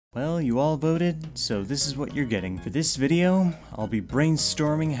Well, you all voted, so this is what you're getting. For this video, I'll be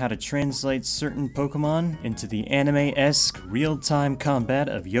brainstorming how to translate certain Pokemon into the anime-esque real-time combat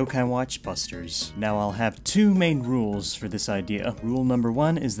of Yokai Watch Busters. Now I'll have two main rules for this idea. Rule number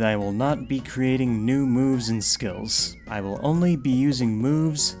one is that I will not be creating new moves and skills. I will only be using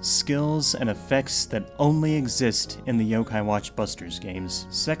moves, skills, and effects that only exist in the Yokai Watch Busters games.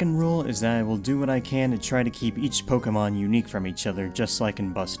 Second rule is that I will do what I can to try to keep each Pokemon unique from each other, just like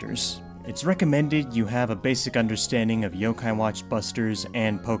in Busters. It's recommended you have a basic understanding of Yokai Watch Busters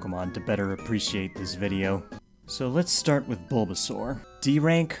and Pokemon to better appreciate this video. So let's start with Bulbasaur. D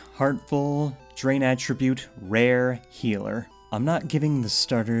rank, Heartful, Drain attribute, Rare, Healer. I'm not giving the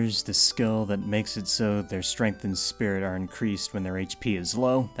starters the skill that makes it so their strength and spirit are increased when their HP is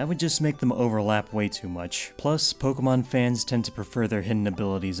low. That would just make them overlap way too much. Plus, Pokemon fans tend to prefer their hidden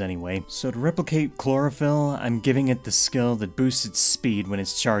abilities anyway. So to replicate Chlorophyll, I'm giving it the skill that boosts its speed when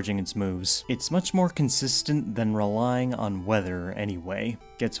it's charging its moves. It's much more consistent than relying on weather anyway.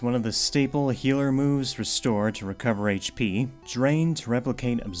 Gets one of the staple healer moves, Restore, to recover HP, Drain to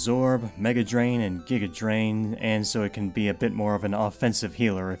replicate Absorb, Mega Drain, and Giga Drain, and so it can be a bit more of an offensive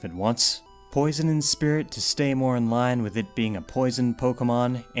healer if it wants. Poison and Spirit to stay more in line with it being a poison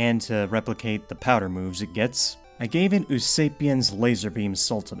Pokemon, and to replicate the powder moves it gets. I gave it Usapien's Laser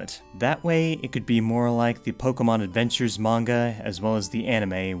Beam's ultimate. That way, it could be more like the Pokemon Adventures manga, as well as the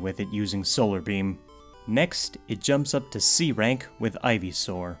anime with it using Solar Beam. Next, it jumps up to C rank with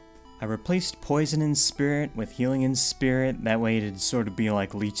Ivysaur. I replaced Poison and Spirit with Healing and Spirit, that way it'd sort of be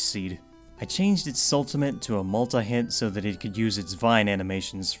like Leech Seed. I changed its ultimate to a multi-hit so that it could use its vine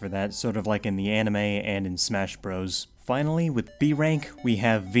animations for that, sort of like in the anime and in Smash Bros. Finally, with B rank, we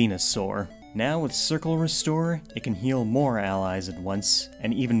have Venusaur. Now with Circle Restore, it can heal more allies at once,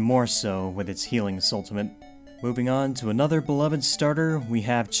 and even more so with its Healing ultimate. Moving on to another beloved starter, we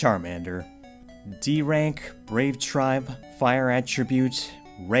have Charmander. D rank, Brave Tribe, Fire attribute,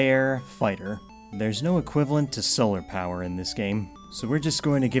 Rare, Fighter. There's no equivalent to Solar Power in this game, so we're just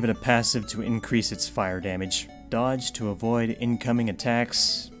going to give it a passive to increase its fire damage. Dodge to avoid incoming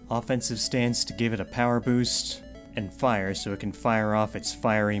attacks, Offensive Stance to give it a power boost, and Fire so it can fire off its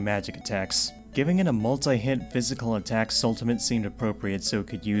fiery magic attacks. Giving it a multi-hit physical attacks ultimate seemed appropriate so it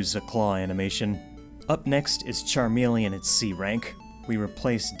could use a claw animation. Up next is Charmeleon at C rank. We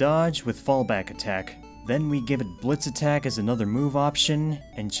replace Dodge with Fallback Attack. Then we give it Blitz Attack as another move option,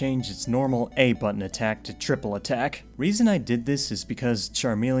 and change its normal A button attack to Triple Attack. Reason I did this is because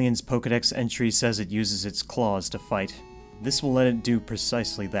Charmeleon's Pokedex entry says it uses its claws to fight. This will let it do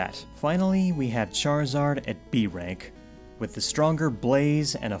precisely that. Finally, we have Charizard at B rank. With the stronger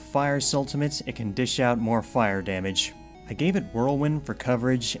Blaze and a Fire ultimate, it can dish out more fire damage. I gave it Whirlwind for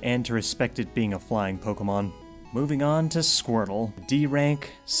coverage and to respect it being a flying Pokemon. Moving on to Squirtle. D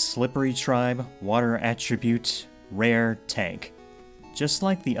rank, Slippery Tribe, Water attribute, Rare, Tank. Just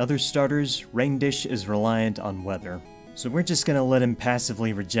like the other starters, Rain Dish is reliant on weather. So we're just gonna let him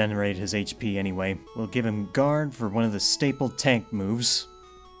passively regenerate his HP anyway. We'll give him Guard for one of the staple tank moves,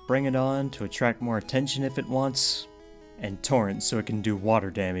 Bring It On to attract more attention if it wants, and Torrent so it can do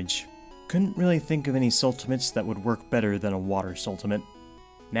water damage. Couldn't really think of any ultimates that would work better than a water ultimate.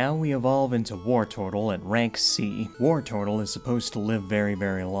 Now we evolve into Wartortle at rank C. Wartortle is supposed to live very,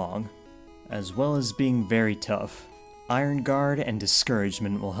 very long, as well as being very tough. Iron Guard and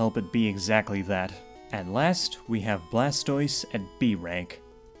Discouragement will help it be exactly that. And last, we have Blastoise at B rank.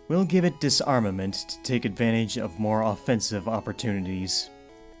 We'll give it Disarmament to take advantage of more offensive opportunities.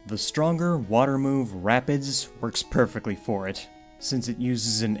 The stronger water move Rapids works perfectly for it, since it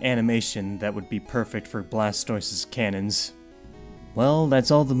uses an animation that would be perfect for Blastoise's cannons. Well,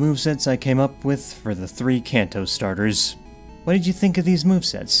 that's all the movesets I came up with for the 3 Kanto starters. What did you think of these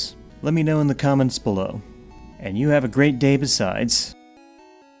movesets? Let me know in the comments below. And you have a great day besides.